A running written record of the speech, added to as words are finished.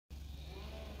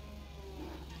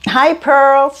Hi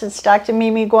Pearls, it's Dr.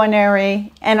 Mimi Guarneri,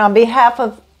 and on behalf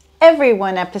of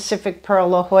everyone at Pacific Pearl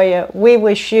La Jolla, we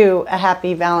wish you a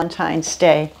happy Valentine's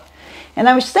Day. And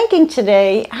I was thinking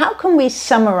today, how can we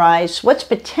summarize what's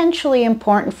potentially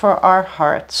important for our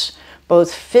hearts,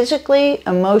 both physically,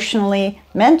 emotionally,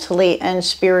 mentally, and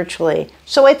spiritually?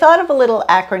 So I thought of a little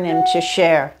acronym to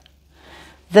share.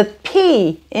 The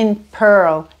P in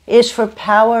Pearl is for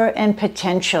power and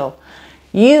potential.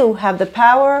 You have the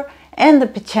power and the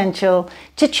potential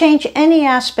to change any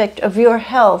aspect of your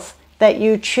health that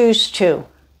you choose to.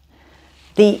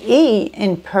 The E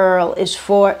in Pearl is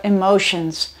for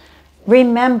emotions.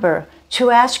 Remember to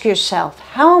ask yourself,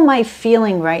 how am I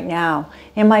feeling right now?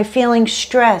 Am I feeling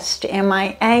stressed? Am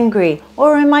I angry?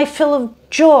 Or am I full of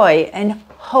joy and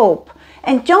hope?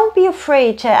 And don't be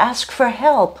afraid to ask for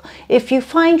help if you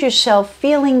find yourself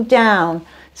feeling down,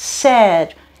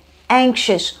 sad,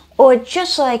 anxious, or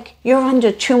just like you're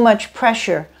under too much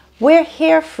pressure. We're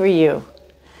here for you.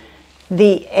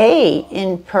 The A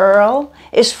in Pearl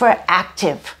is for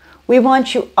active. We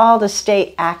want you all to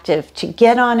stay active, to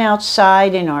get on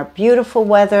outside in our beautiful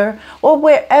weather or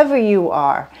wherever you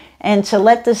are, and to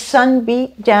let the sun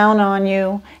beat down on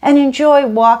you and enjoy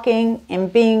walking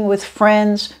and being with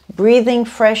friends, breathing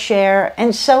fresh air,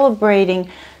 and celebrating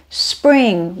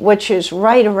spring, which is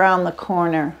right around the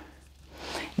corner.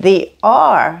 The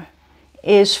R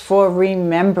is for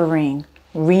remembering.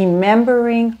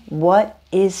 Remembering what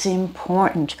is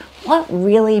important, what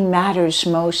really matters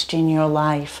most in your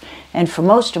life. And for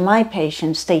most of my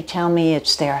patients, they tell me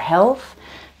it's their health,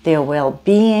 their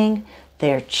well-being,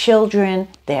 their children,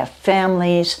 their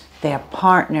families, their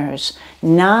partners,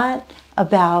 not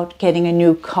about getting a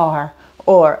new car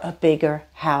or a bigger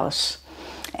house.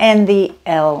 And the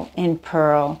L in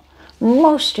Pearl,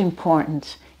 most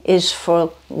important, is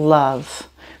for love.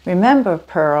 Remember,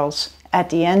 Pearls, at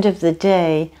the end of the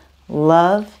day,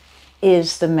 love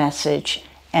is the message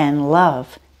and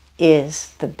love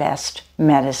is the best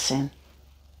medicine.